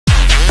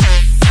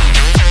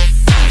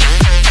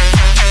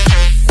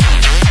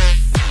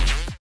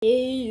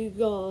Hey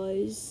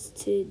guys,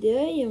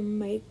 today I'm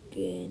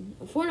making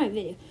a Fortnite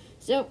video.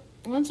 So,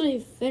 once we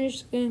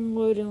finish the game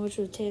loading, which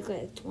will take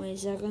like 20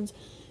 seconds,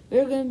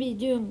 we're going to be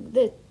doing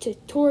the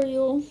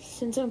tutorial.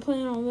 Since I'm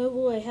playing on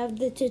mobile, I have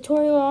the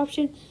tutorial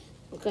option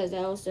because I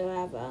also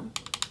have a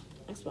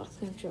Xbox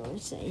controller.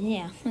 So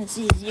yeah, it's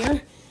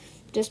easier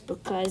just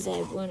because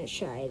I want to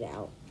try it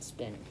out. It's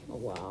been a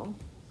while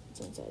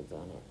since I've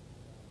done it.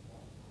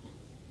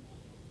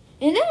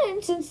 And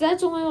then, since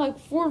that's only like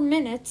 4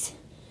 minutes,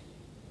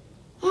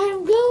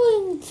 I'm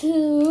going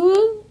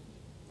to,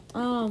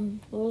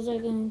 what was I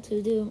going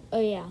to do? Oh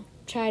yeah,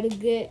 try to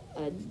get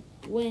a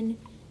win,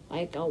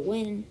 like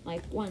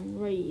one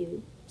where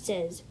you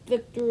says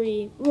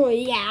Victory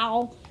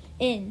Royale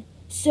in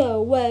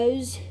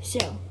solos.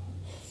 So,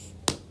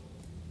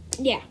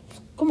 yeah,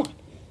 come on.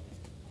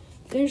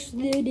 First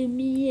loading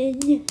me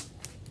in.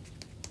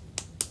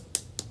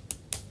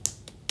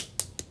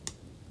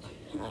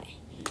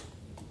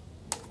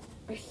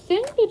 I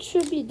think it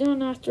should be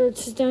done after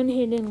it's done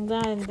hitting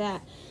that and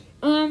that.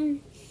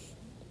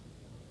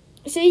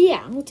 So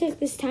yeah, I'm gonna take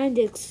this time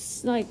to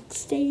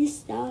say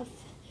stuff.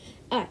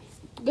 Alright,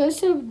 go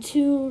sub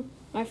to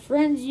my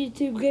friend's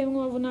YouTube, Gaming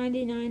Level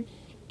 99,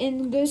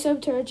 and go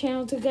sub to our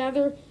channel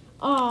together.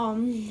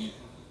 What's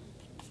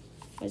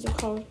it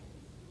called?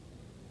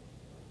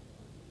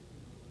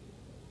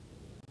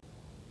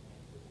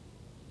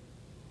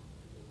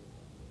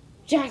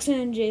 Jackson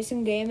and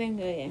Jason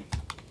Gaming. Oh yeah.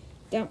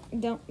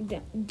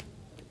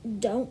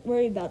 Don't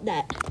worry about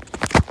that.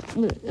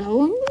 How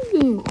long have I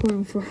been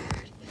recording for?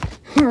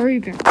 Already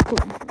been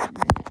recording for a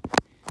minute.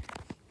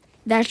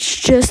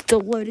 That's just the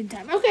loaded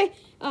time. Okay,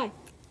 alright.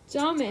 So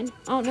I'm in.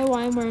 I don't know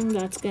why I'm wearing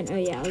that skin. Oh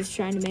yeah, I was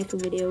trying to make a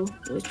video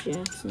with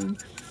Jackson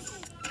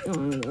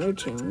on our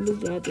channel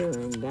together,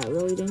 and that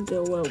really didn't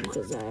go well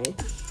because I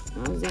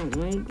was at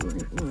my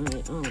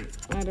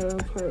at our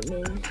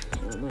apartment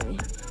at my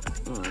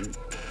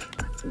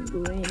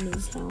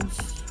granny's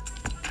house.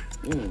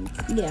 And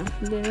yeah,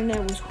 the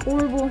internet was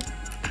horrible.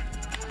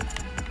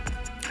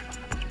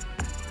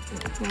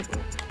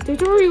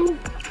 Tutorial.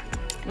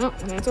 Oh,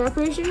 that's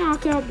Operation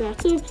Knockout.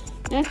 That's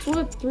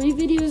what, 3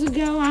 videos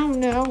ago? I don't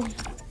know.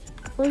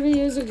 4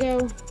 videos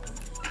ago.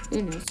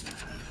 Who knows?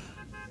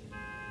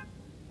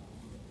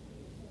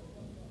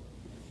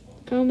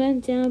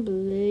 Comment down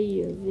below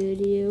your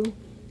video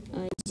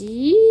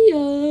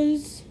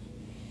ideas,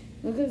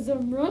 because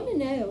I'm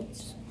running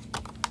out.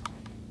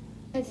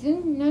 I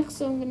think next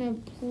I'm gonna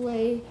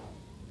play.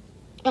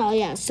 Oh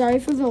yeah, sorry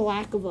for the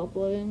lack of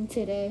uploading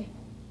today.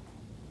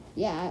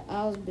 Yeah,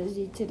 I was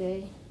busy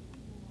today.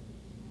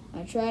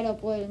 I tried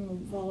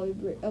uploading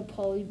a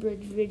Poly Bridge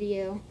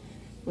video,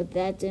 but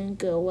that didn't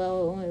go well.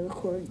 I only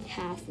recorded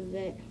half of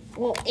it.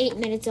 Well, 8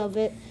 minutes of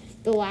it.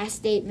 The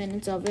last 8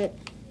 minutes of it.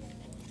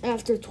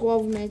 After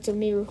 12 minutes of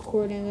me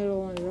recording it, I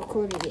only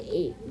recorded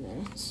 8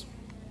 minutes.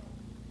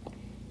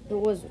 It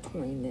was a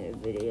 20-minute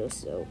video,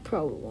 so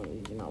probably won't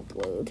even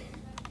upload.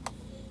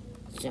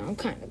 So I'm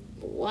kind of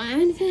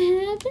glad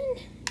that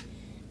happened.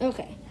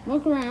 Okay,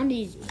 look around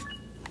easy.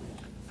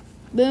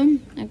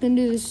 Boom, I can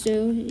do this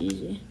so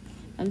easy.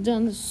 I've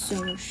done this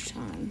so much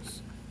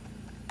times.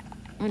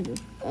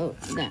 Oh,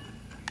 that.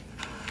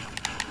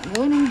 I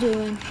know what I'm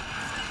doing.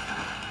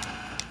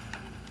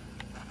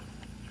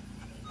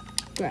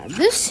 Grab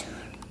this.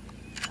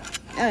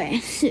 Okay,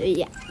 so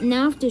yeah,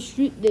 now I have to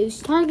shoot those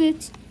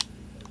targets,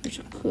 which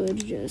I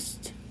could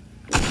just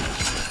do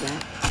like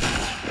that.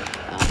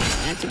 Oh,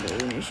 that's a bit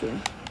of an issue.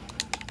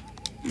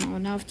 Oh,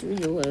 now I have to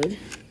reload.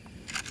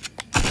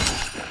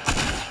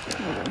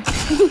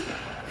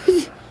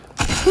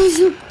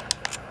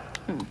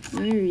 Oh,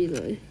 let me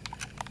reload.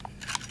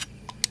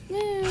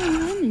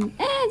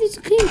 There's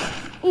a kid.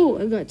 Oh,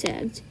 I got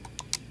tagged.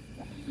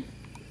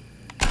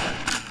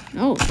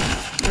 Oh,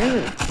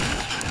 whatever.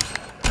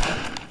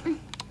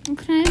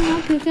 Can I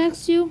not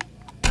pickaxe you?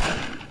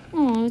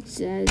 Oh, it's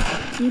sad.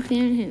 You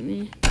can't hit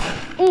me.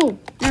 Oh,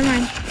 never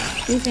mind.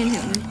 You can't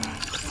hit me.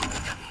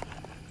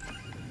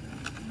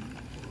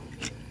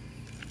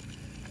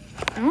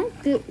 I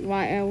don't get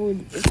why I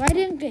would. If I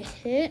didn't get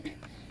hit,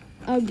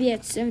 I would be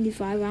at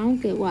 75. I don't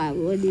get why I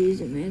would use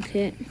a make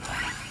hit.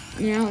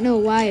 And I don't know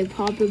why I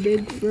pop a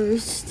big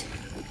first.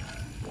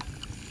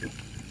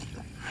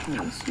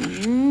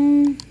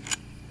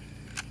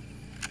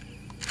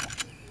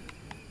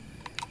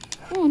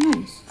 Oh,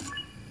 nice.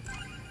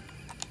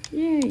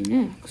 Yay,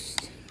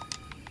 next.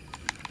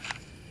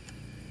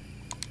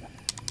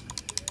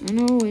 I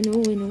know.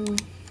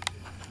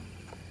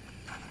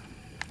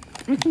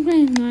 I can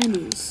play in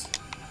 90s.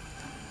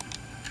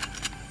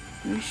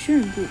 I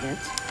shouldn't be that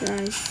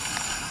surprised.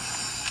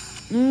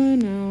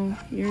 No,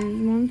 here's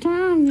one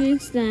time,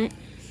 it's that.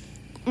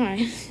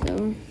 Alright,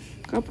 so,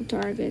 couple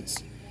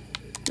targets.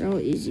 Real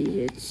easy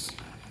hits.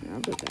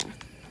 I'll go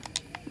back.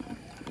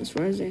 As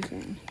far as I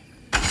can.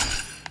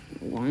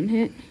 1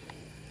 hit.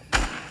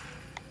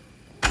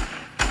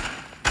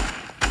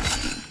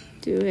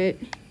 2 hit.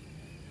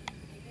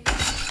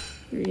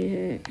 3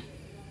 hit.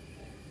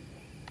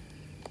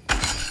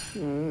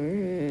 4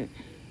 hit.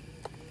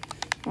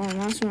 Oh,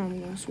 that's what I'm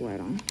gonna sweat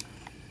on.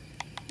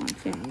 My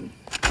family.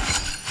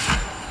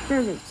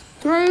 Perfect.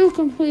 Tutorial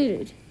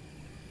completed.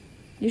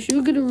 You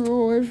should get a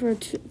reward for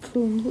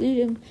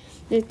completing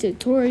the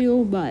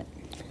tutorial, but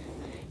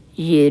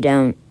you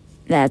don't.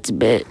 That's a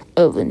bit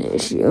of an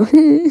issue.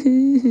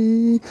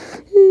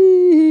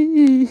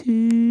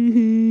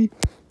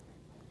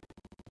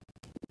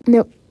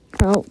 Nope.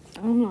 Oh,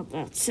 I'm not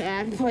that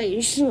sad, but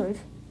you should.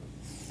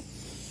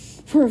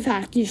 For a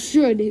fact, you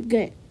should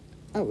get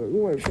a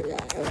reward for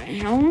that. Okay,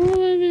 how long have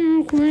I been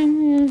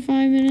recording? 5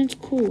 minutes?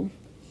 Cool.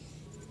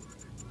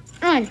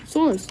 Alright,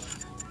 swords.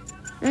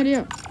 Ready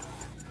up.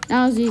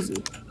 That was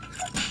easy.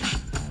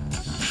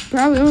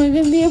 Probably only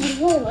gonna be able to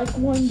play like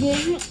one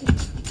game.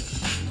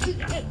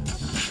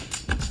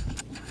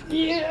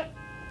 Yeah.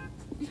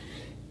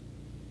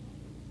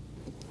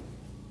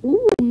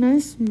 Ooh,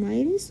 nice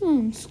mighty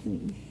song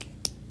screen.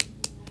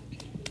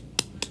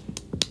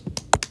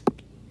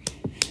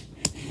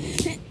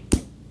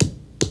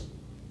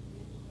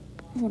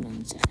 Hold on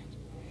a second.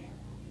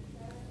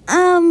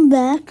 I'm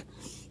back.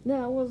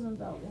 That wasn't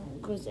that long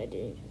because I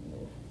didn't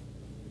move.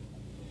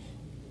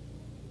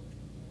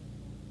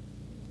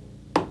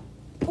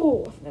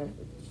 Oh, that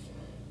hurts.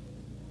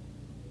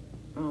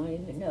 I don't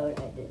even know what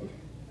I did.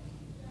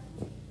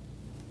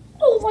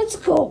 Oh, let's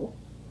go.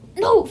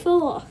 No, it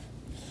fell off.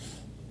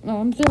 No,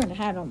 I'm throwing a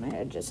hat on my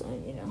head, just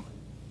letting you know.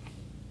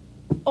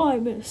 Oh, I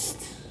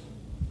missed.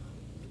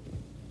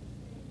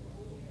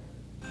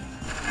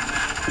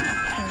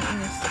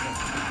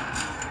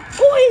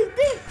 Oh, he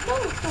did. No,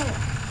 it fell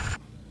off.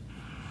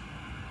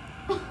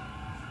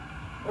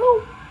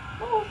 Oh,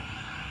 oh.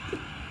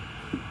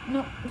 No,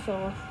 it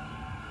fell off.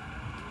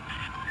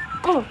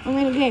 Oh, I'm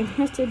in a game. I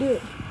have to do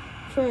it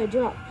before I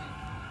drop.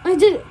 I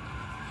did it.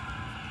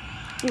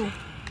 Yeah.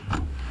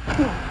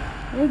 Come on.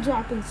 We're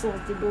dropping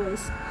salty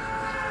boys.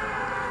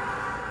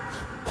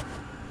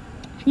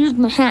 Here's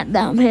my hat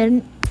that I'm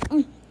heading.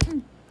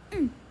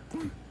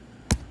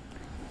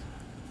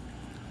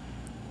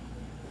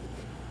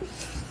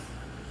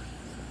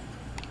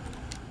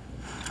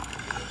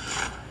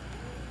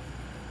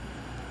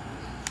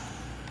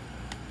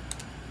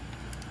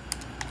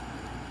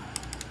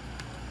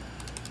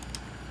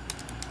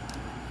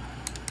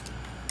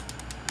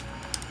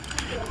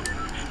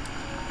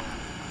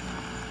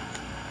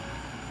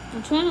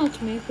 I'm trying not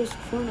to make this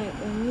Fortnite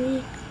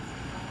only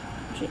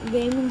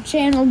gaming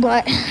channel,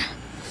 but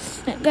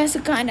I guess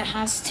it kind of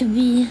has to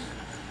be,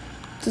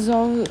 because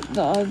all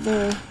the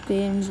other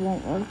games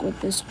won't work with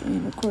this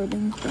screen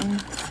recording thing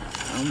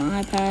on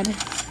my iPad.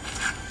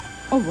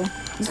 Oh boy,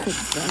 this kid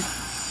is dead.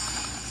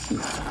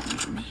 He's talking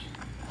to me.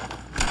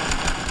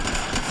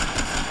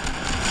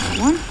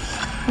 One?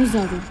 Where's the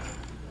other?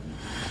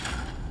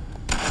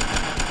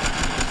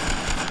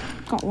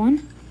 Got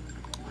one.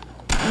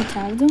 I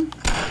tagged him.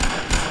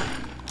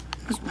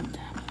 He's one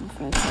tap.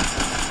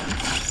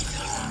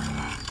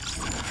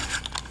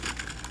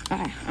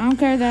 Okay, I don't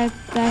care that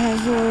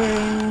has lower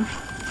ammo,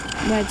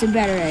 but it's a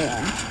better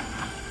AR.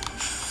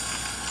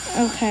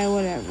 Okay,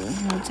 whatever.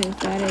 I'll take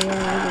that AR,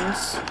 I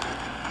guess.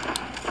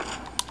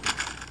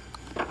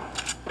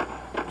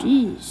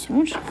 Jeez, how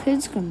much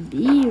kids can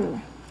be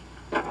here?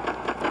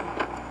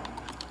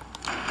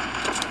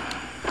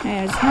 Hey,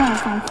 it's not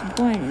like I'm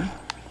complaining.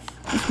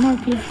 There's more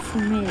people for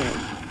me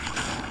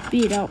to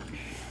beat up.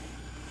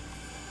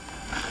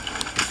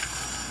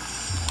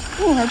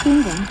 Oh,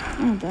 harpoon gun.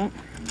 I want that.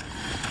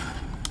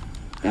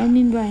 That would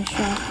be my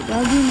shotgun. That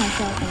would be my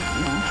shotgun for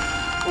now.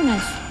 Oh,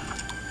 nice.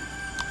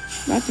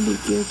 About to be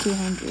tier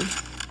 200.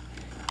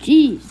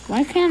 Jeez,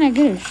 why can't I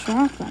get a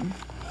shotgun?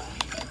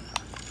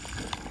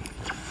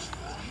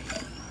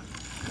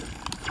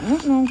 Oh,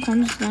 no,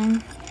 comes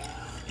down.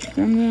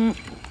 Remember that?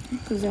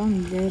 Because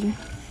I'm dead.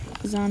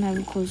 Because I don't have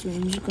a close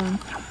range gun.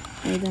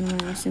 Other than my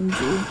SMG.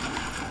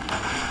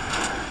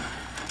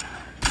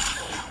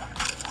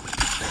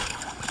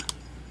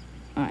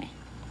 Alright.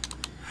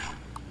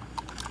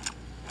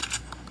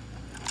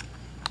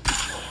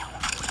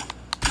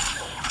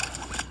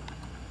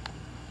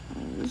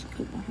 There's a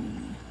kid behind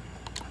me.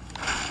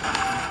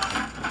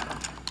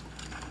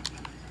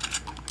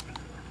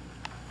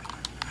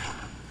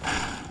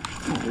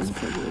 No, there's a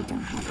kid right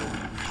down here.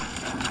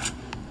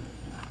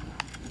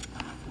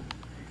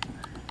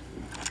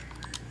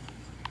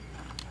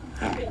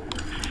 Alright.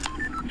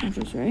 I'm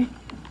just right.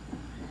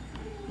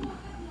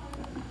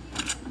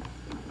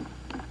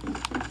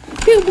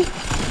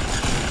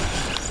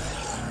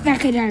 That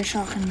kid had a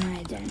shotgun and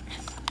I didn't.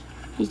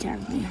 He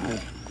tagged me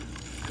hard.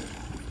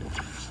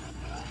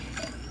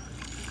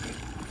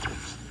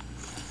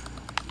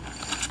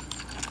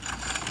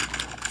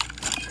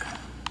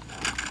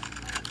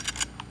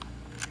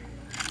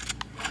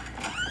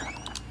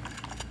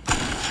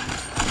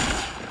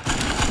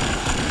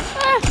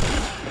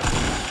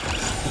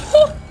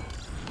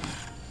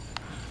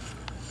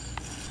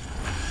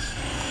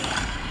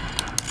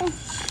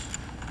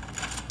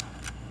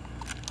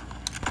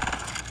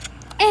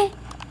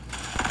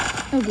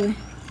 Oh boy.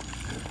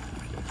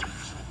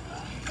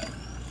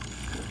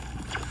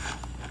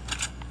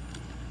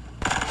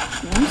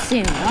 I'm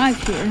staying alive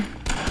here.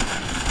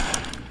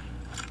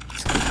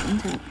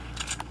 button tap.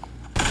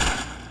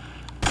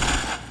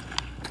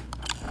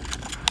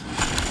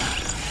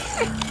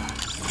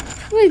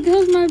 Wait, that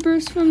was my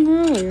burst from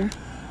earlier.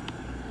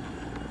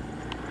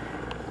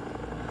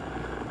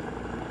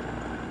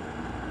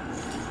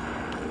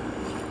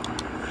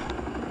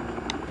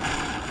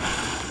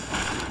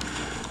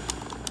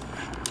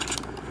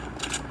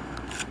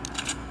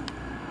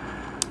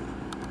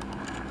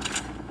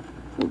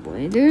 Oh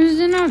boy, there's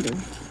another.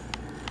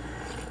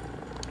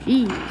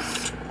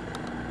 Jeez.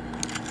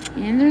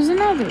 And there's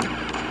another.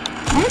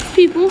 How much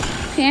people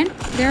can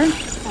there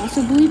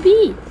possibly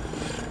be?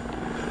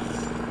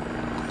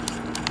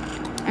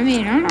 I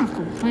mean, I'm not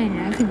complaining.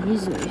 I can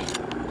easily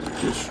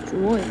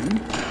destroy him.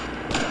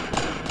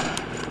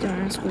 Don't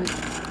ask what.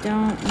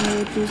 Don't know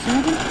what just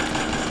happened.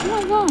 Oh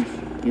my gosh.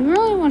 You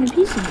really want a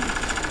piece of me.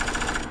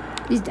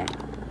 He's dead.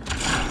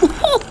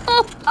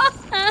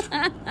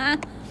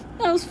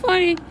 That was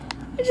funny.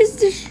 I just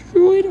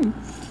destroyed him.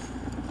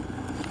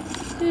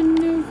 Didn't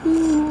know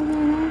how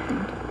that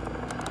happened.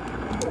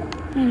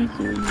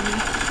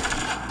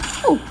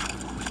 Oh.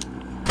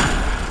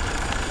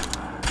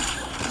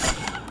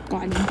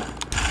 Got him.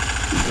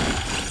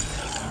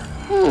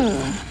 Oh,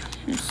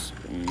 this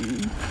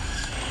thing.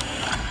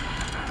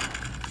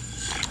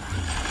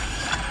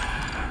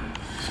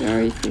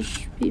 Sorry,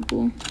 fish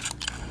people.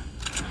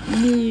 I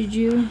needed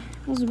you.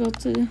 I was about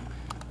to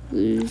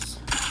lose.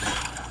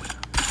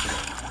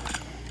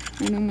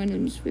 I know my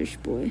name is Fish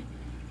Boy.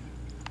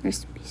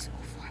 Rest in peace,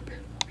 old flapper.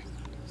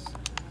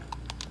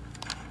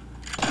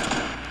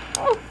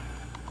 Oh,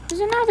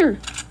 there's another.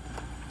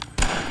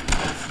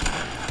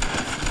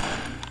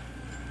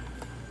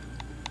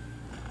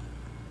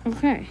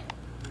 Okay.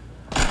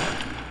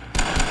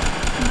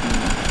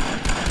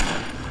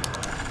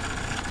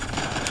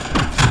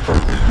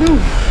 Boom.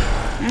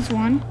 That's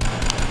one.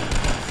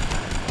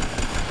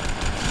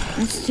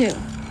 That's two.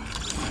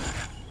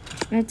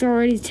 That's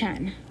already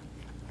 10.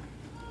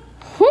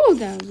 Whew,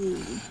 that was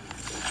easy.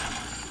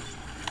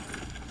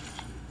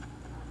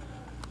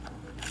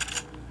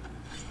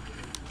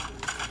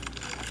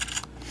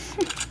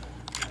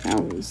 That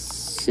was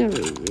so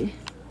easy.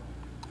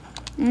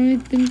 I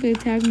don't think they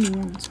tagged me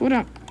once. What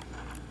up?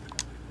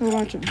 Go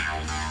watch them.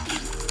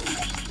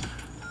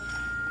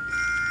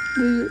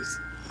 Lose.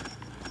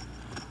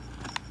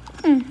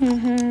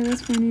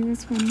 That's funny,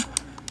 that's funny.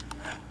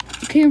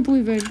 I can't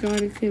believe I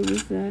got a kid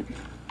with that.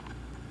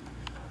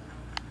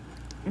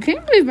 I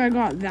can't believe I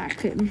got that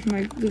kid.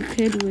 Like, the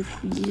kid with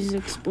these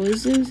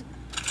explosives.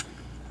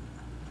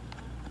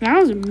 That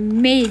was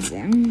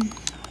amazing.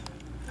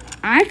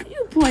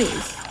 IQ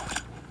plays.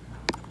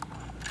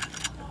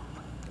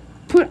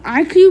 Put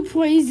IQ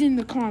plays in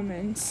the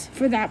comments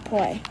for that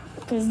play.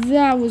 Because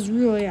that was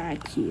really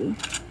IQ.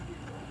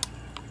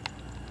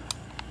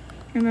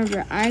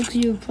 Remember,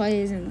 IQ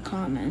plays in the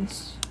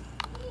comments.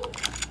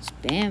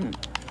 Spam them.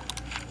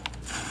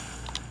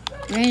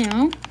 Right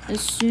now, as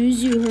soon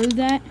as you heard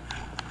that,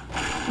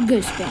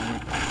 go spam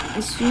it.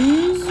 As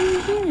soon as you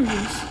hear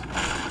this,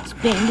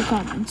 spam the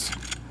comments.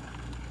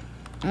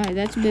 Alright,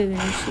 that's a bit of an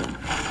issue.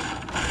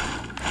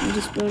 I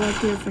just built up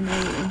here for no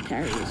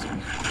entire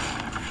reason.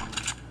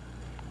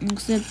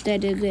 Except I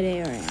did good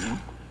AR ammo.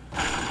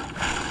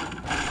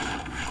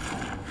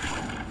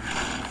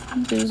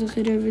 There's a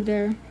kid over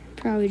there.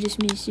 Probably just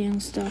me seeing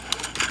stuff.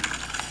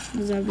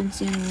 Because I've been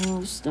seeing a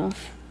lot of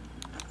stuff.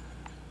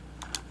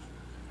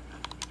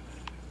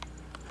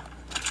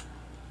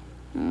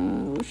 I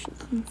wish I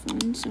could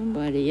find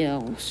somebody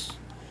else.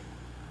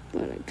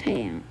 But I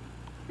can't.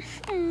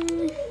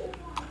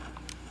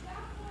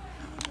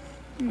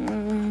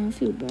 I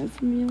feel bad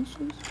for me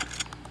also.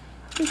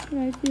 That's what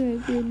I feel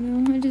like right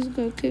now. I just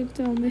got kicked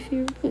out of my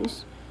favorite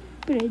place.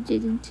 But I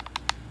didn't.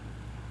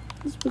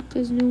 It's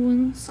because no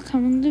one's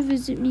coming to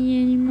visit me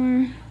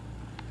anymore.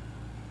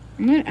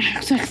 I'm gonna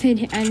act like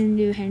they add a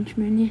new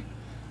henchman,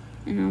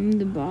 and I'm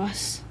the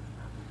boss.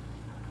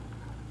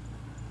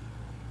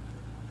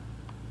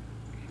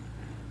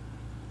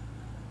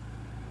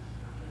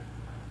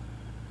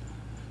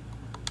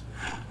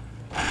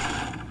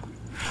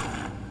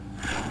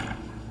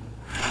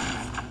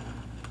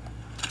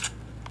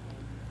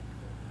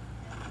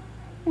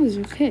 Oh, there's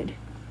a kid.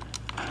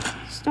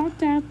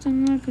 Stop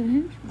acting like a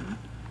henchman.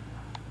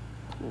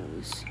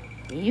 Cause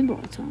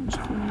paintball time's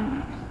coming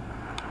out.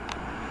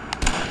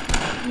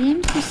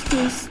 Aim to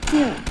stay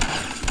still.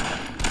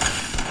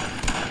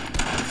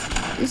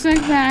 Just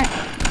like that.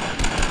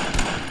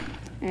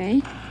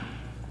 Hey.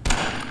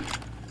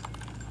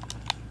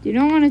 You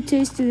don't want a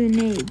taste of the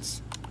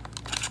nades.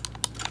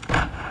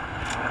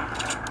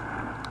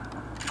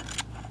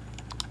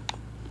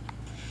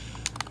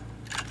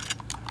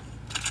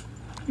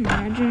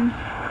 Imagine.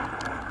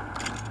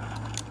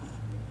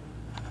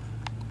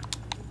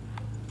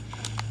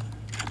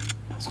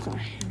 Let's go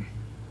him.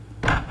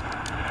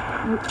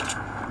 Nope.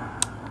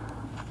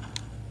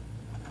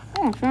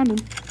 Oh, I found him.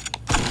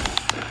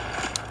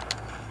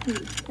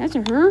 That's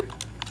a her?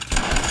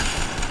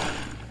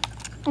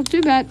 Oh,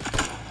 too bad.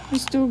 I'm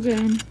still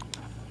getting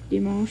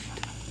demolished.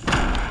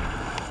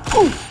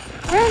 Oh,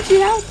 why don't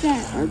you out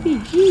that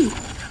RPG?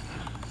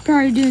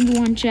 Probably doing the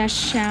one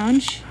chest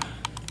challenge.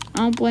 I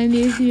don't blame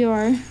you if you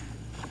are.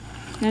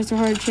 That's a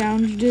hard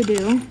challenge to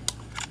do.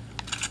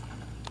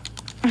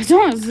 That's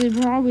honestly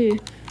probably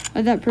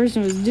what that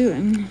person was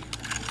doing.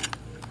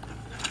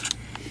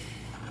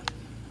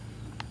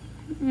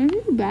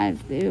 It'd be bad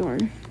if they are.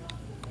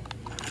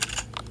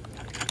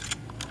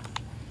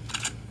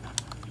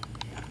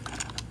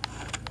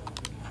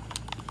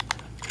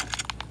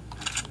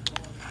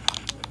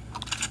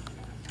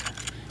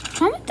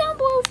 Comment down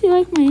below if you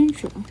like my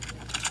intro.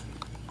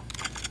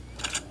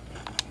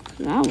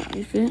 'Cause I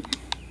like it.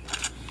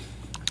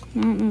 I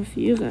don't know if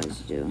you guys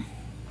do.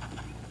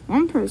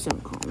 One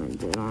person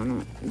commented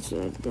on it and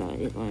said that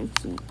he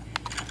likes it.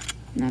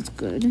 And that's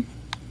good.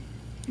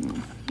 Well,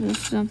 there's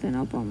something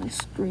up on my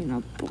screen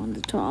up on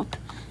the top,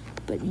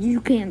 but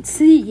you can't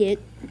see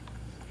it.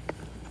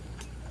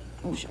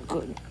 I wish I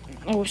could.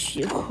 I wish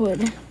you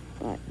could,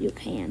 but you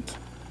can't.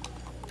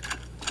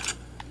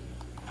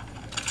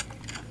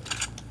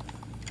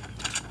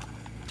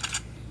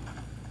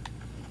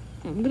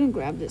 I'm gonna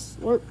grab this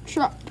slurp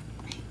truck.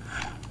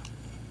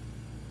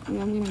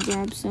 And I'm gonna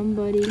grab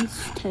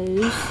somebody's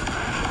toes.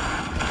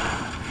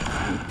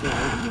 Okay,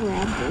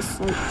 grab this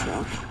slurp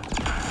truck.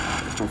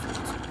 Perfect.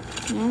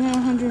 Now I'm at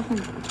 100.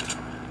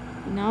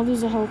 And now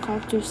there's a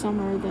helicopter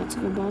somewhere that's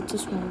about to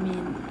swim me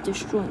and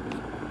destroy me.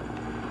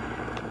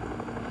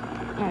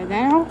 Alright,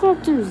 that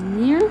helicopter is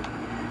near,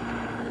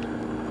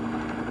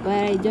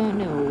 but I don't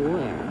know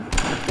where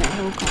that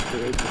helicopter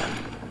is.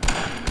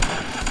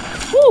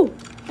 Woo!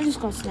 I just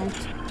got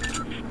sniped.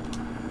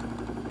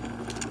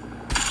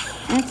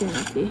 That's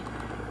iffy.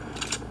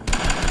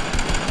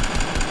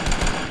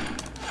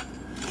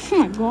 Oh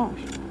my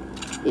gosh.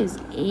 His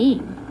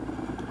aim.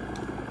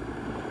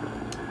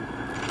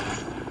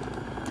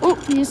 Oh,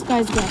 this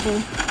guy's got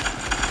her.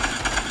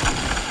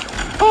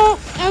 Oh,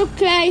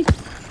 okay.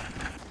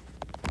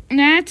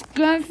 That's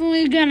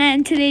definitely gonna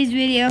end today's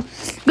video.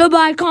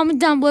 Goodbye. Comment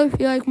down below if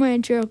you like my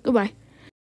intro. Goodbye.